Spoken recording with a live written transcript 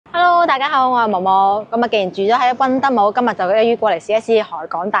Hello， 大家好，我係毛毛。咁啊，既然住咗喺溫德姆，今日就一於過嚟試一試海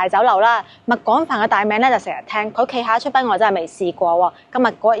港大酒樓啦。麥廣飯嘅大名咧就成日聽，佢旗下出品我真係未試過喎。今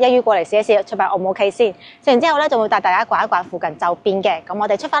日一於過嚟試一試出品 O 唔 OK 先？食完之後咧，仲會帶大家逛一逛附近周邊嘅。咁我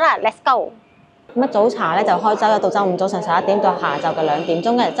哋出發啦 ，Let's go！ 咁早茶咧就開週一到週五早上11點到下晝嘅2點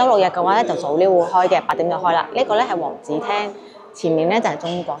鐘嘅。週六日嘅話咧就早啲會開嘅，8點就開啦。呢個咧係王子廳，前面咧就係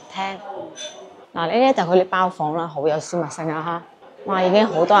中國廳。嗱，呢啲就佢哋包房啦，好有私密性啊嚇！哇，已經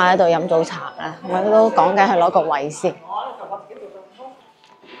好多人喺度飲早茶啦，我都講緊去攞個位先，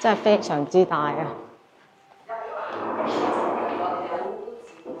真係非常之大啊！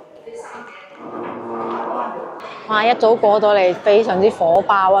哇，一早過到嚟，非常之火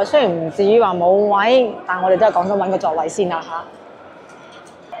爆啊！雖然唔至於話冇位，但我哋都係講緊揾個座位先啦嚇。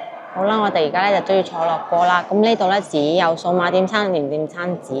好啦，我哋而家咧就都要坐落過啦。咁呢度咧只有數碼點餐，連點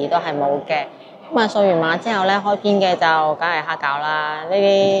餐紙都係冇嘅。咁啊，掃完碼之後咧，開篇嘅就梗係蝦餃啦。呢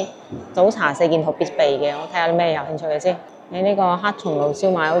啲早茶4件套必備嘅，我睇下啲咩有興趣嘅先。你呢個黑松露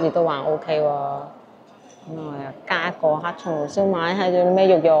燒賣好似都還 OK 喎。咁啊，又加個黑松露燒賣，喺度啲咩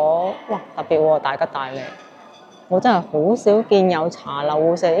肉肉，哇特別喎，大吉大利。我真係好少見有茶樓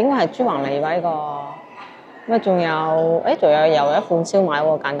會食，應該係豬橫脷吧呢個。咁啊，仲有一款燒賣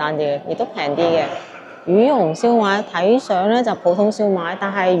喎，簡單啲嘅，亦都平啲嘅。魚蓉燒賣睇相咧就普通燒賣，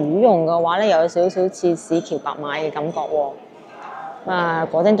但係魚蓉嘅話咧又有少少似市橋白賣嘅感覺喎。啊，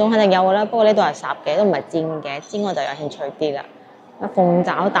果珍粽肯定有㗎啦，不過呢度係烚嘅，都唔係煎嘅，煎我就有興趣啲啦。鳳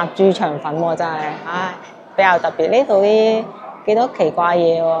爪搭豬腸粉喎，真係，唉，比較特別。呢度啲幾多奇怪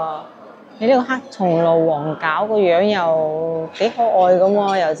嘢喎。你呢個黑松露皇餃個樣又幾可愛咁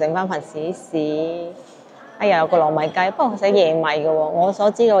喎，又整翻份士士。又有個糯米雞，不過佢寫野米嘅喎。我所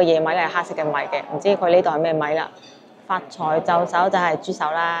知個野米咧係黑色嘅米嘅，唔知佢呢度係咩米啦。發財就手就係豬手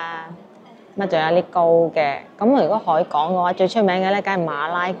啦。咁啊，仲有啲糕嘅。咁如果海港嘅話，最出名嘅咧，梗係馬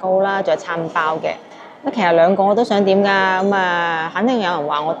拉糕啦，仲有餐包嘅。咁其實兩個我都想點㗎。咁啊，肯定有人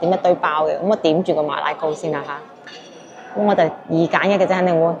話我點一堆包嘅。咁我點住個馬拉糕先啦嚇。咁我就2揀1嘅啫，肯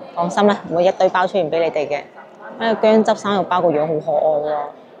定會放心啦，唔會一堆包出現俾你哋嘅。呢個薑汁生肉包個樣好可愛喎。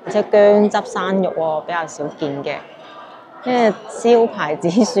而且薑汁生肉喎，比較少見嘅。呢個燒牌紫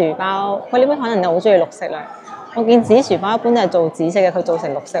薯包，佢呢邊可能你好中意綠色啦。我見紫薯包一般都係做紫色嘅，佢做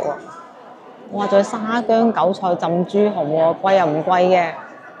成綠色喎。哇！仲有沙薑韭菜浸豬紅喎，貴又唔貴嘅。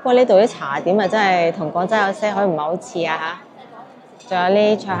不過呢度啲茶點啊，真係同廣州有些許唔係好似啊嚇。仲有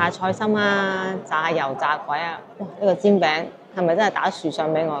呢灼下菜心啊，炸下油炸鬼啊。哇！呢個煎餅係咪真係打樹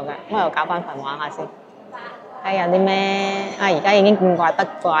上俾我嘅？我又搞翻份玩下先。有啲咩啊？而家已經見怪不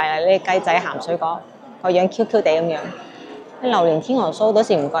怪啦！呢啲雞仔鹹水果個樣 Q Q 地咁樣。啲榴蓮天鵝酥嗰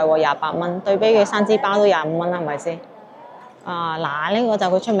時唔貴喎，28蚊，對比佢生煎包都25蚊啦，係咪先？啊嗱，呢個就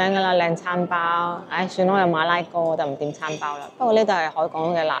佢出名㗎啦，靚餐包。唉，算啦，我有馬拉糕，我就唔點餐包啦。不過呢度係海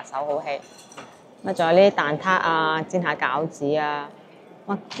港嘅拿手好戲。咁仲有呢啲蛋撻啊，煎下餃子啊。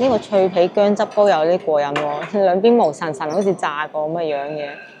哇！呢個脆皮薑汁糕有啲過癮喎，兩邊毛神神，好似炸過咁嘅樣嘅。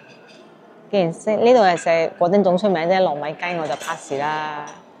既然呢度係食果珍粽出名啫，糯米雞我就 pass 啦。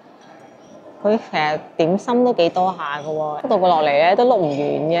佢其實點心都幾多下嘅喎，到過落嚟咧都碌唔完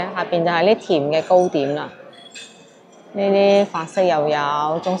嘅。下邊就係啲甜嘅糕點啦。呢啲法式又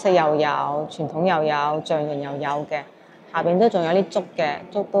有，中式又有，傳統又有，醬仁又有嘅。下邊都仲有啲粥嘅，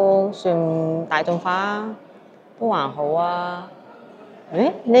粥都算大眾化，都還好啊。誒，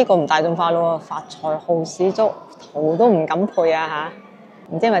呢個唔大眾化咯喎，發財蠔豉粥，圖都唔敢配啊嚇！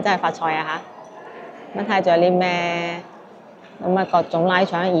唔知係咪真係發菜啊嚇？咁睇下仲有啲咩？咁啊各種拉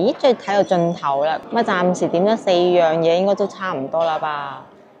腸，咦，即係睇到盡頭啦。咁啊暫時點咗4樣嘢，應該都差唔多啦吧？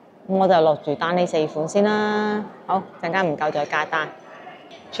咁我就落住單呢4款先啦。好，陣間唔夠再加單。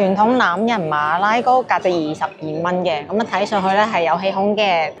傳統欖仁馬拉糕價值22蚊嘅，咁啊睇上去咧係有氣孔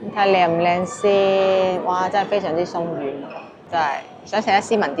嘅，睇下靚唔靚先。哇，真係非常之鬆軟，真係想食得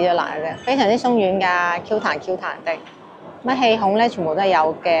斯文啲都難嘅啫，非常之鬆軟㗎，Q 彈 Q 彈的。乜氣孔咧，全部都係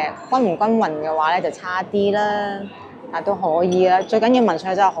有嘅，均唔均勻嘅話咧就差啲啦，但都可以啦。最緊要聞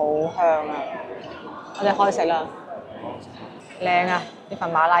上去真係好香啊！我哋開食啦，靚啊！呢份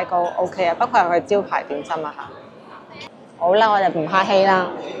馬拉糕 OK 啊，不愧係佢招牌點心啊嚇。好啦，我哋唔客氣啦。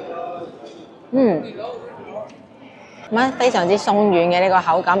咁非常之鬆軟嘅呢個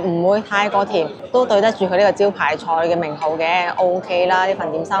口感，唔會太過甜，都對得住佢呢個招牌菜嘅名號嘅 OK 啦。呢份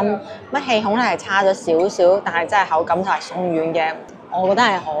點心乜氣孔咧係差咗少少，但係真係口感就係鬆軟嘅，我覺得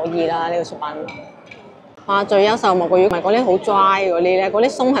係可以啦呢個出品。哇！最優秀莫過於唔係嗰啲好 dry 嗰啲咧，嗰啲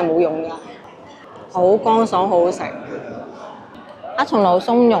鬆係冇用㗎，好乾爽，好好食。黑松露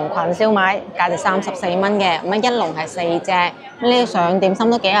松茸菌燒賣價值34蚊嘅，咁一籠係4隻，咁呢上點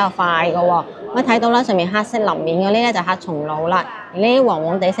心都幾有塊嘅喎。咁睇到啦，上面黑色淋面嗰啲咧就黑松露啦，而呢啲黃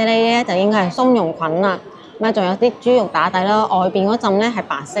黃地色呢啲就應該係松茸菌啦。咁啊，仲有啲豬肉打底啦，外邊嗰陣咧係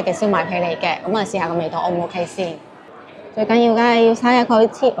白色嘅燒賣皮嚟嘅。咁啊，試下個味道 O 唔 OK先。最緊要梗係要睇下佢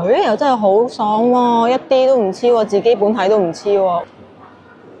黐，又真係好爽喎，一啲都唔黐喎，自己本體都唔黐喎。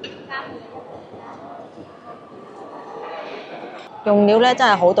用料咧真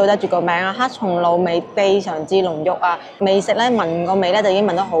係好對得住個名啊！黑松露味非常之濃郁啊，未食咧聞個味咧就已經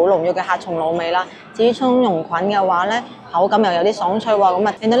聞到好濃郁嘅黑松露味啦。至於松茸菌嘅話咧，口感又有啲爽脆喎，咁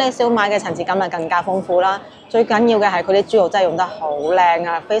啊令到呢個燒賣嘅層次感啊更加豐富啦。最緊要嘅係佢啲豬肉真係用得好靚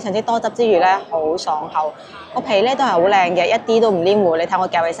啊，非常之多汁之餘咧好爽口，個皮咧都係好靚嘅，一啲都唔黏糊。你睇我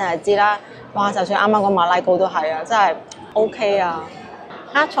夾起身就知啦。哇！就算啱啱個馬拉糕都係啊，真係 OK 啊！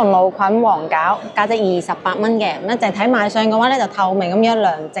黑松露菌皇餃價值28蚊嘅，咁淨睇賣相嘅話咧就透明咁樣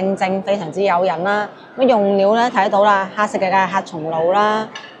涼正正，非常之誘人啦。咁用料咧睇到啦，黑色嘅梗係黑松露啦，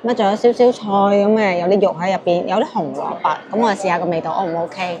咁仲有少少菜咁嘅，有啲肉喺入邊，有啲紅蘿蔔。咁我試下個味道 O 唔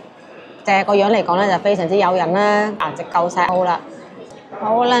OK？ 淨係個樣嚟講咧就非常之誘人啦，顏值夠晒 O 啦。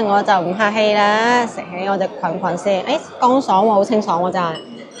好啦，我就唔客氣啦，食起我隻菌先。乾爽喎，好清爽喎真係。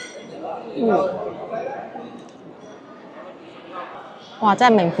哇！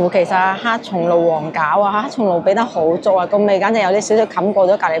真係名副其實啊，黑松露皇餃啊，黑松露俾得好足啊，個味簡直有啲少少冚過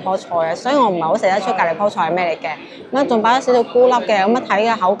咗隔離棵菜啊，所以我唔係好食得出隔離棵菜係咩嚟嘅。咁仲擺咗少少菇粒嘅，咁一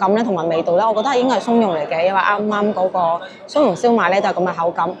睇嘅口感咧同埋味道咧，我覺得應該係鬆茸嚟嘅，因為啱啱嗰個松茸燒賣咧就係咁嘅口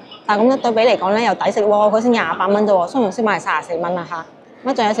感。但係咁樣對比嚟講咧又抵食喎，佢先28蚊啫喎，松茸燒賣係34蚊啦嚇。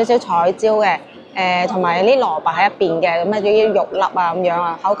咁仲有少少彩椒嘅。同埋啲蘿蔔喺入邊嘅，咁啊啲肉粒啊咁樣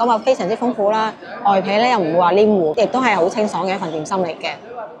啊，口感啊非常之豐富啦，外皮咧又唔會話黏糊，亦都係好清爽嘅一份點心嚟嘅。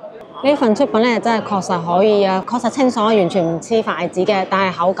呢份出品咧真係確實可以啊，確實清爽，完全唔黐筷子嘅，但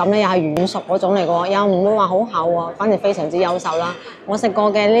係口感咧又係軟熟嗰種嚟嘅喎，又唔會話好厚喎，反正非常之優秀啦。我食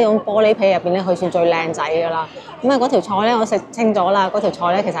過嘅呢種玻璃皮入邊咧，佢算最靚仔㗎啦。咁啊嗰條菜咧我食清咗啦，嗰條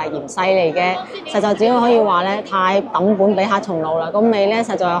菜咧其實係芫茜嚟嘅，實在只可以話咧太抌本俾黑松露啦，個味咧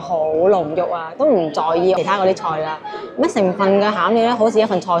實在係好濃郁啊，都唔在意其他嗰啲菜啦。咁成份嘅餡料咧好似一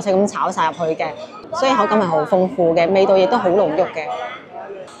份菜式咁炒晒入去嘅，所以口感係好豐富嘅，味道亦都好濃郁嘅。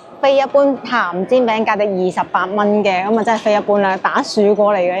非一般鹹煎餅價值28蚊嘅，咁啊真係非一般啦，打豎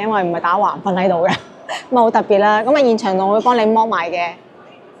過嚟嘅，因為唔係打橫瞓喺度嘅，咁啊好特別啦。咁啊現場我會幫你剝埋嘅，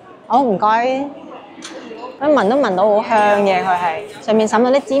好唔該。一聞都聞到好香嘅，佢係上面滲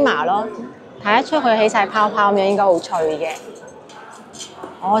咗啲芝麻咯，睇得出佢起晒泡泡咁樣，應該好脆嘅。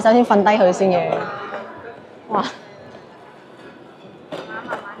我首先瞓低佢先嘅，哇！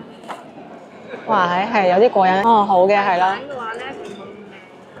哇係有啲過癮，哦好嘅係啦。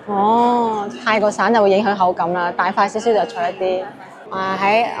哦，太過散就會影響口感啦，大塊少少就脆一啲。哇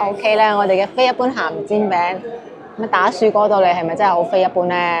喺 OK 啦，我哋嘅非一般鹹煎餅，咁打豎過到嚟係咪真係好非一般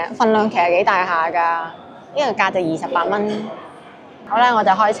咧？份量其實幾大下㗎，呢個價值28蚊。好啦，我就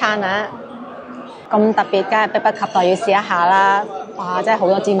開餐啦。咁特別，梗係迫不及待要試一下啦！哇，真係好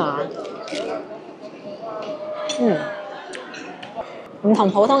多芝麻。唔同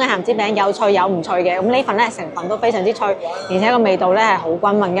普通嘅鹹煎餅有脆有唔脆嘅，咁呢份咧成份都非常之脆，而且個味道咧係好均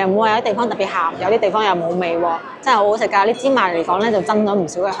勻嘅，唔會話有啲地方特別鹹，有啲地方又冇味喎，真係好好食㗎！啲芝麻嚟講咧就增咗唔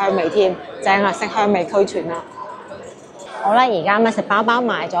少嘅香味添，正啦，色香味俱全啦。好啦，而家咁食飽飽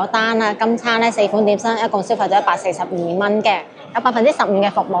埋咗單啦，今餐咧4款點心一共消費咗142蚊嘅，有15%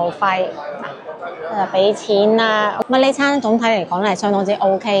嘅服務費。就俾錢啦。咁呢餐總體嚟講咧係相當之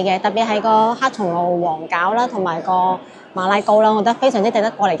OK 嘅，特別係個黑松露皇餃啦，同埋個馬拉糕啦，我覺得非常之值得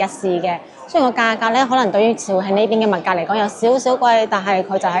過嚟一試嘅。雖然個價格咧可能對於肇慶呢邊嘅物價嚟講有少少貴，但係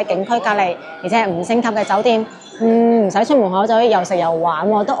佢就喺景區隔離，而且係5星級嘅酒店，唔使出門口就可以又食又玩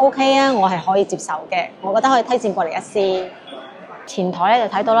喎，都 OK 啊，我係可以接受嘅。我覺得可以推薦過嚟一試。前台咧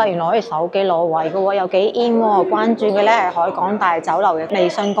就睇到啦，原來可以手機攞位嘅喎，有幾 in 喎。關注嘅咧係海港大酒樓嘅微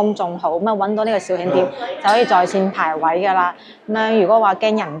信公眾號，咁啊揾到呢個肇慶店就可以在線排位㗎啦。咁樣如果話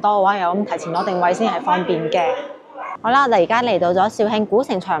驚人多嘅話，又咁提前攞定位先係方便嘅。好啦，我哋而家嚟到咗肇慶古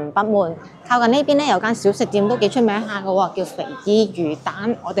城長北門，靠近呢邊咧有間小食店都幾出名下嘅喎，叫肥姨魚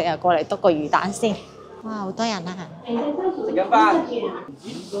蛋。我哋又過嚟篤個魚蛋先。哇，好多人啊！食緊飯。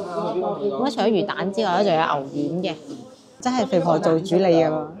咁除咗魚蛋之外咧，仲有牛丸嘅。真係肥婆做主理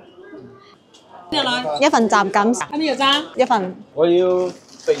啊！一份雜錦，一份。我要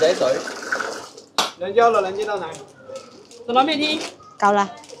肥仔水。兩膠啦，2斤豆奶。仲攞咩添？夠啦。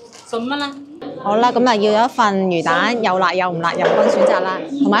15蚊啦。好啦，咁啊要有一份魚蛋，有辣有唔辣，任君選擇啦。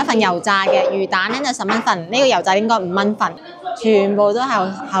同埋一份油炸嘅魚蛋咧就10蚊份，呢個油炸應該5蚊份。全部都係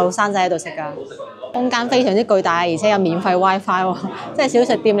後生仔喺度食㗎。空間非常之巨大，而且有免費 WiFi 喎，即係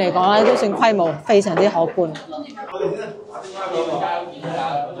小食店嚟講咧都算規模非常之可觀。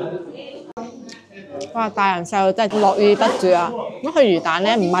哇！大人細路真係樂意得住啊！咁佢魚蛋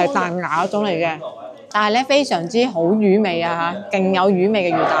咧唔係彈牙嗰種嚟嘅，但係咧非常之好魚味啊嚇，勁有魚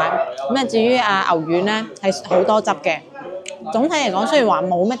味嘅魚蛋。咁啊至於牛丸咧係好多汁嘅。總體嚟講，雖然話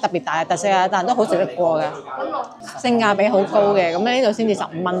冇咩特別大嘅特色啊，但係都好食得過嘅，性價比好高嘅。咁呢度先至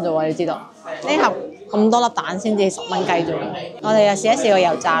15蚊啫喎，你知道？呢盒咁多粒蛋先至10蚊雞啫喎。我哋又試一試個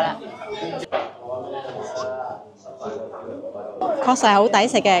油炸啦。確實係好抵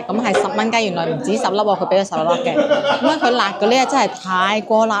食嘅，咁係10蚊雞，原來唔止10粒喎，佢俾咗10粒嘅。咁啊，佢辣嗰啲真係太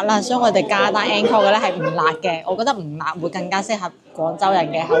過辣啦，所以我哋加單 encore 嘅咧係唔辣嘅。我覺得唔辣會更加適合廣州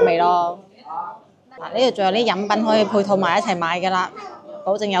人嘅口味咯。嗱，呢度仲有啲飲品可以配套埋一齊買嘅啦，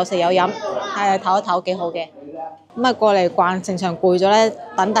保證有食有飲，係唞一唞幾好嘅。咁啊，過嚟逛成場攰咗咧，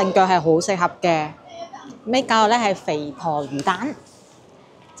等凳腳係好適合嘅。呢教咧係肥婆魚蛋，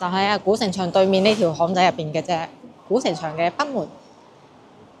就喺古城牆對面呢條巷仔入邊嘅啫。古城牆嘅北門，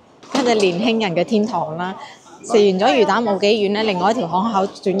一隻年輕人嘅天堂啦。食完咗魚蛋冇幾遠咧，另外一條巷口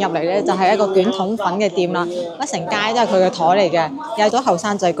轉入嚟咧，就係一個捲筒粉嘅店啦。一成街都係佢嘅台嚟嘅，又係咗後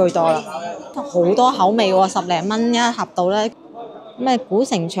生仔居多啦。好多口味喎，10零蚊一盒到咧。咁古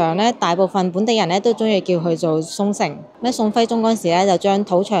城牆咧，大部分本地人咧都中意叫佢做松城。宋徽宗嗰時咧就將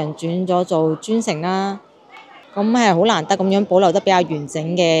土牆轉咗做磚城啦。咁係好難得咁樣保留得比較完整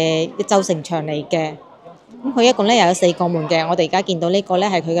嘅一周城牆嚟嘅。咁佢一共咧又有4個門嘅，我哋而家見到呢個咧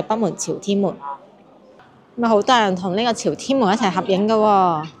係佢嘅北門朝天門。咁好多人同呢個朝天門一齊合影嘅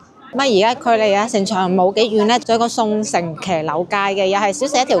喎。咁而家距離城牆冇幾遠咧，仲有個宋城騎樓街嘅，又係小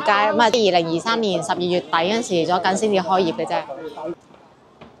食一條街。咁2023年12月底嗰陣時咗緊先至開業嘅啫。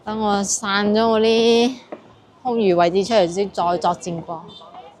等我散咗我啲空餘位置出嚟先，再作戰過。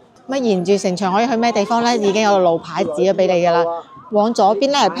沿住城牆可以去咩地方咧？已經有個路牌指咗俾你㗎啦。往左邊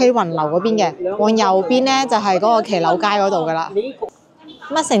咧係披雲樓嗰邊嘅，往右邊咧就係嗰個騎樓街嗰度㗎啦。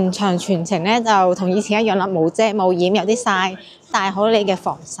城牆全程咧就同以前一樣啦，冇遮冇掩，有啲曬，帶好你嘅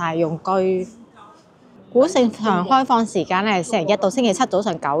防曬用具。古城牆開放時間咧係星期一到星期七早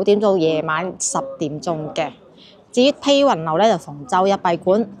上9點到夜晚10點鐘嘅。至於披雲樓咧就逢周一閉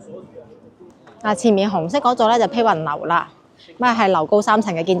館。前面紅色嗰座咧就披雲樓啦，係樓高3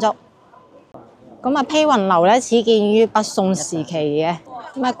層嘅建築。披雲樓咧始建於北宋時期嘅。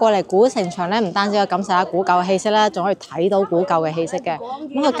過嚟古城牆咧，唔單止可以感受下古舊嘅氣息啦，仲可以睇到古舊嘅氣息嘅。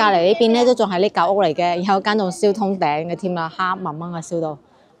佢隔離呢邊咧都仲係啲舊屋嚟嘅，有間仲燒通頂嘅添啦，黑掹掹嘅燒到，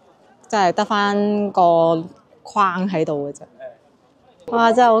真係得翻個框喺度嘅啫。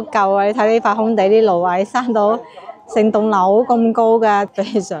哇！真係好舊啊！你睇呢塊空地啲蘆葦生到成棟樓咁高㗎，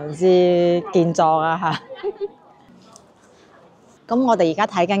非常之健壯啊嚇！咁我哋而家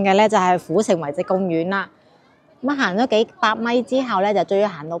睇緊嘅咧就係虎城遺跡公園啦。行咗幾百米之後咧，就終於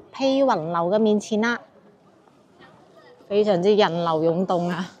行到披雲樓嘅面前啦。非常之人流湧動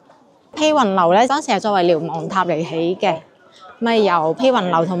啊！披雲樓咧當時係作為瞭望塔嚟起嘅，由披雲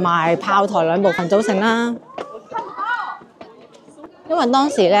樓同埋炮台兩部分組成啦。因為當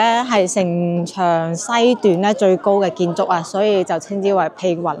時咧係城牆西段咧最高嘅建築啊，所以就稱之為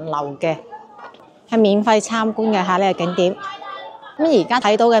披雲樓嘅，係免費參觀嘅呢個景點。而家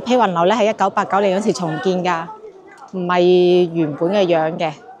睇到嘅披雲樓咧係1989年嗰時重建㗎，唔係原本嘅樣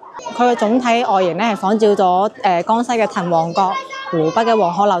嘅。佢嘅總體外形咧係仿照咗江西嘅滕王閣、湖北嘅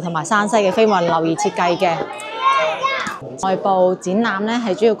黃鶴樓同埋山西嘅飛雲樓而設計嘅。外部展覽咧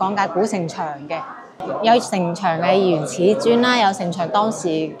係主要講解古城牆嘅，有城牆嘅原始磚啦，有城牆當時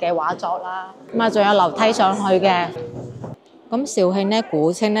嘅畫作啦，仲有樓梯上去嘅。咁肇慶咧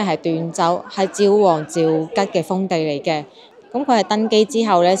古稱咧係段州，係趙王趙吉嘅封地嚟嘅。咁佢係登基之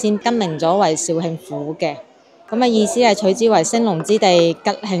後咧，先更名咗為肇慶府嘅。意思係取之為升龍之地，吉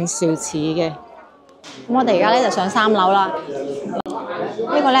慶少始嘅。咁我哋而家咧就上3樓啦。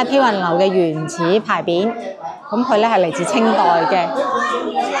呢個咧係披雲樓嘅原始牌匾，佢咧係嚟自清代嘅。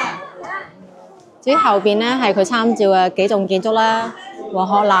至於後邊咧係佢參照嘅幾棟建築啦，黃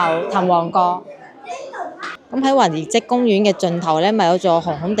鶴樓、滕王閣。喺遺跡公園嘅盡頭咧，有座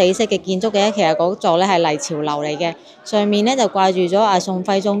紅紅地色嘅建築嘅，其實嗰座咧係麗潮樓嚟嘅，上面咧就掛住咗宋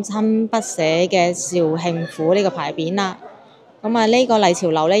徽宗親筆寫嘅肇慶府呢個牌匾啦。呢個麗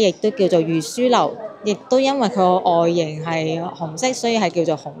潮樓咧亦都叫做御書樓，亦都因為佢個外形係紅色，所以係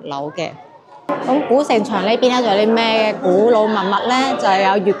叫做紅樓嘅。古城牆呢邊咧仲有啲咩古老文物咧？就係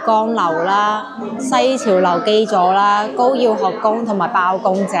有月光樓啦、西潮樓基座啦、高要學宮同埋爆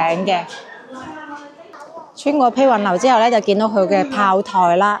貢井嘅。穿過披雲樓之後咧，就見到佢嘅炮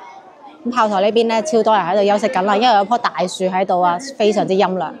台啦。炮台呢邊咧超多人喺度休息緊啦，因為有棵大樹喺度啊，非常之陰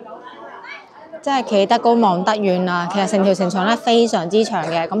涼。真係企得高望得遠啊！其實成條城牆咧非常之長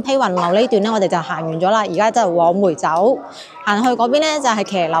嘅。披雲樓呢段咧，我哋就行完咗啦。而家就往回走，行去嗰邊咧就係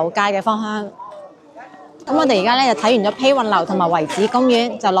騎樓街嘅方向。咁我哋而家咧就睇完咗披雲樓同埋遺址公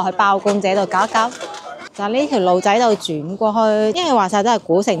園，就落去包公姐度搞一搞。就呢條路仔度轉過去，因為話晒都係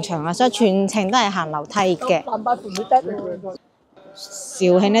古城牆啊，所以全程都係行樓梯嘅。肇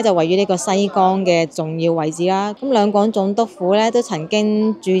慶咧就位於呢個西江嘅重要位置啦。咁兩廣總督府咧都曾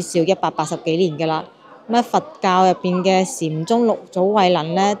經駐肇180幾年㗎啦。咁佛教入邊嘅禪宗六祖慧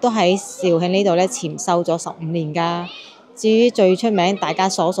能咧都喺肇慶呢度咧潛修咗15年㗎。至於最出名大家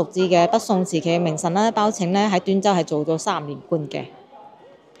所熟知嘅北宋時期嘅名臣啦，包拯咧喺端州係做咗3年官嘅。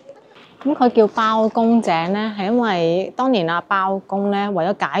咁佢叫包公井咧，係因為當年包公咧為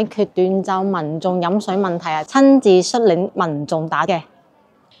咗解決端州民眾飲水問題啊，親自率領民眾打嘅。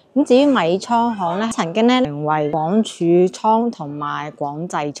咁至於米倉行咧，曾經咧名為廣儲倉同埋廣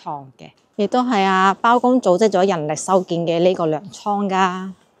濟倉嘅，亦都係包公組織咗人力修建嘅呢個糧倉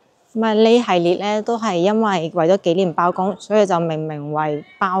噶。咁呢系列咧都係因為為咗紀念包公，所以就命名為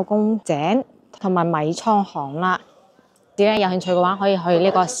包公井同埋米倉行啦。有興趣嘅話，可以去呢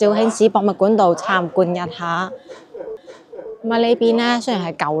個肇慶市博物館度參觀一下。咁呢邊咧雖然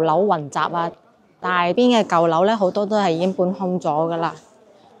係舊樓雲集啊，但係邊嘅舊樓咧好多都係已經搬空咗噶啦。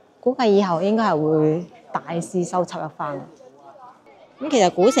估計以後應該係會大肆修葺一番。咁其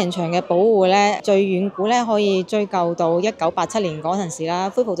實古城牆嘅保護咧，最遠古咧可以追究到1987年嗰陣時啦，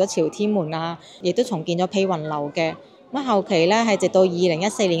恢復咗朝天門啊，亦都重建咗披雲樓嘅。咁後期咧係直到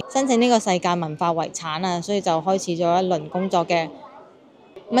2014年申請呢個世界文化遺產啊，所以就開始咗一輪工作嘅。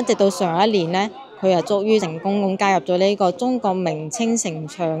咁直到上一年咧，佢又終於成功咁加入咗呢個中國明清城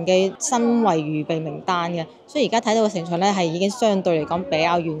牆嘅申遺預備名單嘅，所以而家睇到個城牆咧係已經相對嚟講比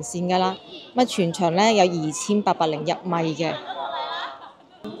較完善㗎啦。咁全長咧有2801米嘅。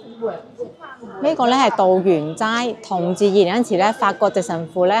呢個咧係道元齋，同治2年嗰陣時咧，法國直神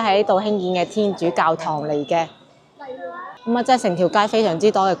父咧喺呢度興建嘅天主教堂嚟嘅。咁即係成條街非常之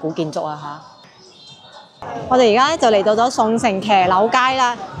多嘅古建築啊嚇！我哋而家咧就嚟到咗宋城騎樓街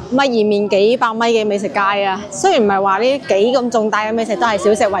啦。延綿幾百米嘅美食街啊，雖然唔係話呢幾咁重大嘅美食都係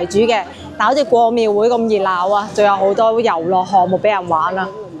小食為主嘅，但好似過廟會咁熱鬧啊，仲有好多遊樂項目俾人玩啊！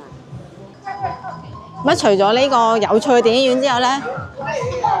除咗呢個有趣嘅電影院之後咧，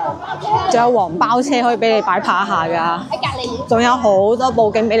仲有黃包車可以俾你擺拍下噶，仲有好多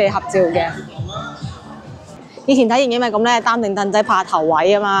布景俾你合照嘅。以前睇電影咪咁咧，擔定凳仔拍頭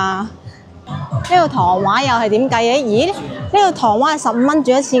位啊嘛。呢個糖畫又係點計嘅？咦，呢個糖畫係15蚊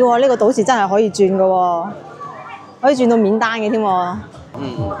轉一次嘅喎，呢個賭池真係可以轉嘅喎，可以轉到免單嘅添喎。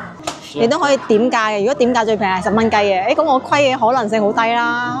你都可以點價嘅，如果點價最平係10蚊雞嘅。咁我虧嘅可能性好低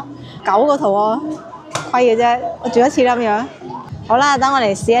啦，9個圖喎，虧嘅啫，我轉一次啦咁樣。好啦，等我嚟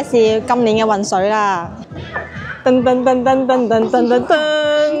試一試今年嘅運水啦。噔噔噔噔噔噔噔噔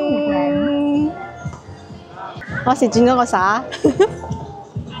噔，我是轉咗個灑。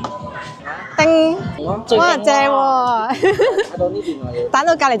叮！哇，正喎！打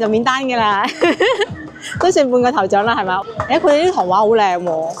到隔離就免單㗎啦，都算半個頭獎啦，係咪？佢哋啲糖畫好靚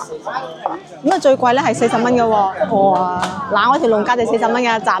喎。咁最貴咧係40蚊嘅喎。哇！嗱，我條龍價就40蚊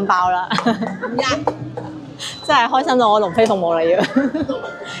嘅，賺爆啦！真係開心到我龍飛鳳舞嚟嘅。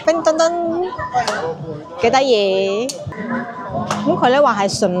冰墩墩，幾得意！咁佢咧話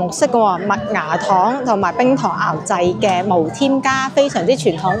係純綠色嘅喎，麥芽糖同埋冰糖熬製嘅，無添加，非常之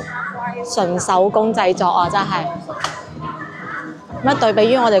傳統。純手工製作啊，真係咁對比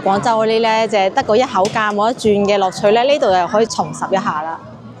於我哋廣州嗰啲咧，就係得個一口價冇得轉嘅樂趣咧，呢度又可以重拾一下啦。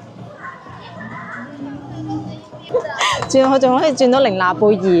佢仲可以轉到玲娜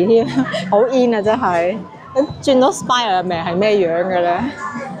貝兒添，好 in 啊！真係轉到 Spire 入面係咩樣嘅咧？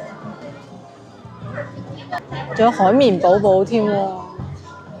仲有海綿寶寶添喎！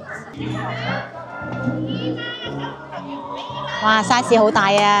哇 ，size 好大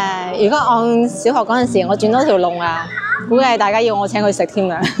啊！如果按小學嗰陣時，我轉多條龍啊，估計大家要我請佢食添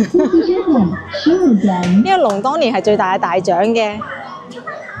啊！呢個龍當年係最大嘅大獎嘅，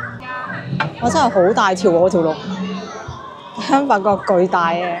我真係好大條喎條龍，香發覺巨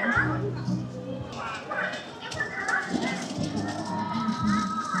大嘅。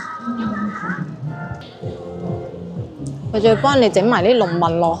佢仲要幫你整埋啲龍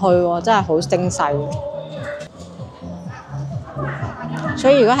紋落去喎，真係好精細。所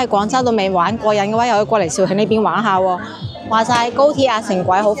以如果喺廣州都未玩過癮嘅話，又可以過嚟肇慶呢邊玩下喎。話晒高鐵乘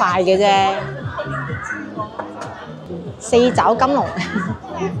軌好快嘅啫。四爪金龍，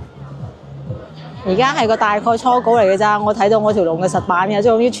而家係個大概初稿嚟嘅咋。我睇到我條龍嘅實版嘅，即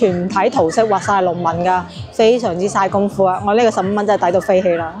係用啲全體圖式畫晒龍紋㗎，非常之嘥功夫啊！我呢個15蚊真係抵到飛起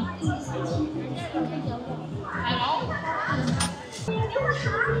啦。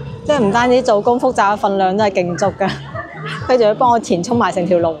即係唔單止做工複雜嘅份量都係勁足㗎。佢仲要幫我填充埋成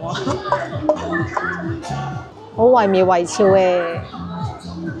條龍喎。好惟妙惟肖嘅。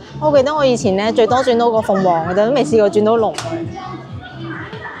我記得我以前咧最多轉到個鳳凰嘅啫，都未試過轉到龍。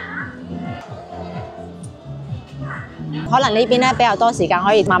可能呢邊咧比較多時間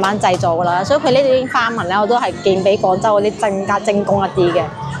可以慢慢製造噶啦，所以佢呢啲花紋咧我都係見比廣州嗰啲更加精工一啲嘅，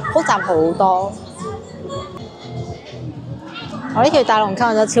複雜好多。我呢條大龍吸引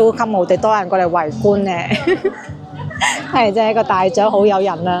咗超級無敵多人過嚟圍觀咧，係真係一個大獎，好有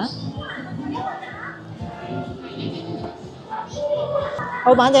人啊！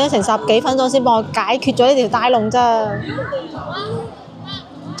老闆整咗成10幾分鐘先幫我解決咗呢條大龍咋，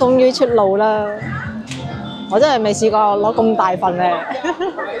終於出爐啦！我真係未試過攞咁大份咧，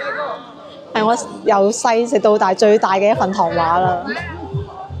係我由細食到大最大嘅一份糖畫啦！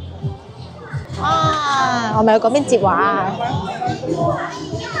啊，我咪去嗰邊接畫啊！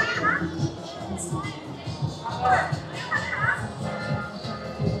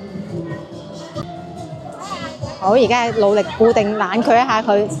好，而家努力固定冷佢一下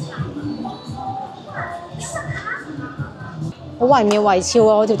佢，好惟妙惟肖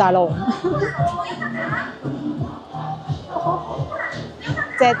啊！嗰條大龍，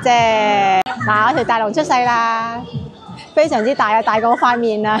啫，嗱，嗰條大龍出世啦，非常之大啊，大過我塊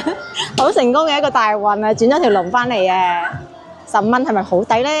面啊，好成功嘅一個大運啊，轉咗條龍翻嚟啊！15蚊係咪好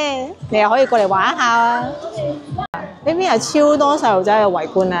抵咧？你又可以過嚟玩一下啊！呢邊係超多細路仔嘅圍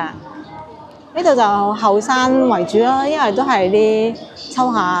觀啊！呢度就後生為主啦，因為都係啲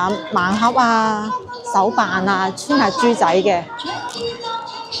抽下盲盒啊、手辦啊、穿下豬仔嘅。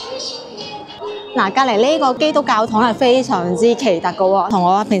嗱，隔離呢個基督教堂係非常之奇特嘅喎，同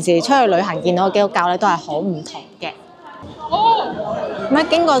我平時出去旅行見到嘅基督教咧都係好唔同嘅。咁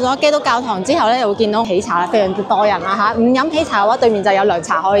經過咗基督教堂之後咧，又會見到喜茶啦，非常之多人啦嚇。唔飲喜茶嘅話，對面就有涼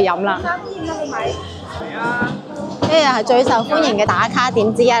茶可以飲啦。呢又係最受歡迎嘅打卡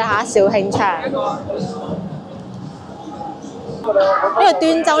點之一嚇，肇慶場。因為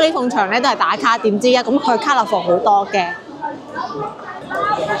端州呢鳳場咧都係打卡點之一，咁佢卡樂服好多嘅。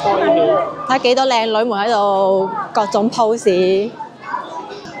睇幾多靚女們喺度各種 pose，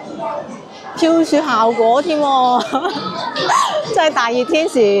 飄雪效果添喎，真係大熱天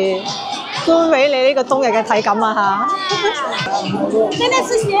時搬俾你呢個冬日嘅體感啊嚇！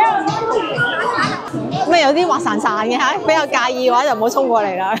咁有啲滑潺潺嘅嚇，比較介意嘅話就唔好衝過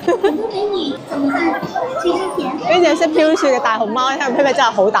嚟啦。呢隻識飄雪嘅大熊貓，睇唔睇真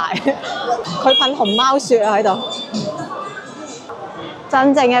係好大，佢噴熊貓雪啊喺度。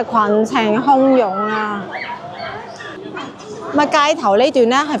真正嘅群情洶湧啊！咁街頭呢段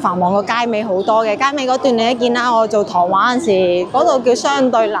咧係繁忙過街尾好多嘅，街尾嗰段你一見啦，我做糖畫嗰陣時，嗰度叫相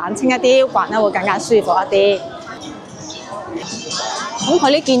對冷清一啲，逛得會更加舒服一啲。咁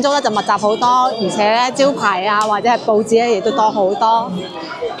佢啲建築咧就密集好多，而且咧招牌啊或者係佈置咧亦都多好多。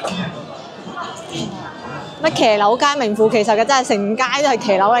乜騎樓街名副其實嘅，真係成街都係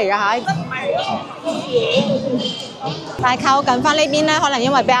騎樓嚟㗎嚇。但係靠近翻呢邊咧，可能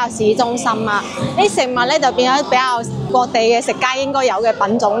因為比較市中心啊，啲食物咧就變咗比較各地嘅食街應該有嘅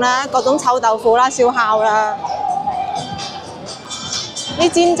品種啦，各種臭豆腐啦、燒烤啦，啲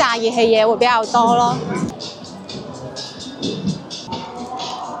煎炸熱氣嘢會比較多咯。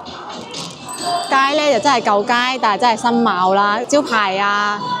街咧就真係舊街，但係真係新貌啦，招牌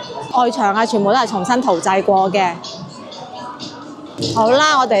啊、外牆啊，全部都係重新塗製過嘅。好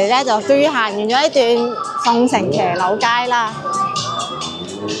啦，我哋咧就終於行完咗一段宋城騎樓街啦，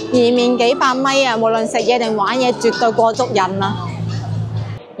延綿幾百米啊，無論食嘢定玩嘢，絕對過足癮啦。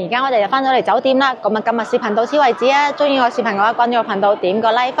而家我哋就翻咗嚟酒店啦，咁啊今日視頻到此為止啊！中意我視頻嘅話，關注個頻道，點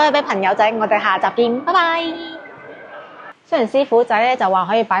個 like， 分享俾朋友仔，我哋下集見，拜拜。雖然師傅仔咧就話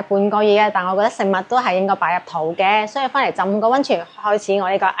可以擺半個月嘅，但我覺得食物都係應該擺入肚嘅，所以翻嚟浸個溫泉，開始我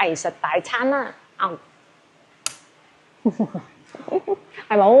呢個藝術大餐啦。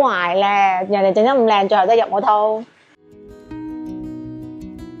係咪好壞咧？人哋整得咁靚，最後都入我肚。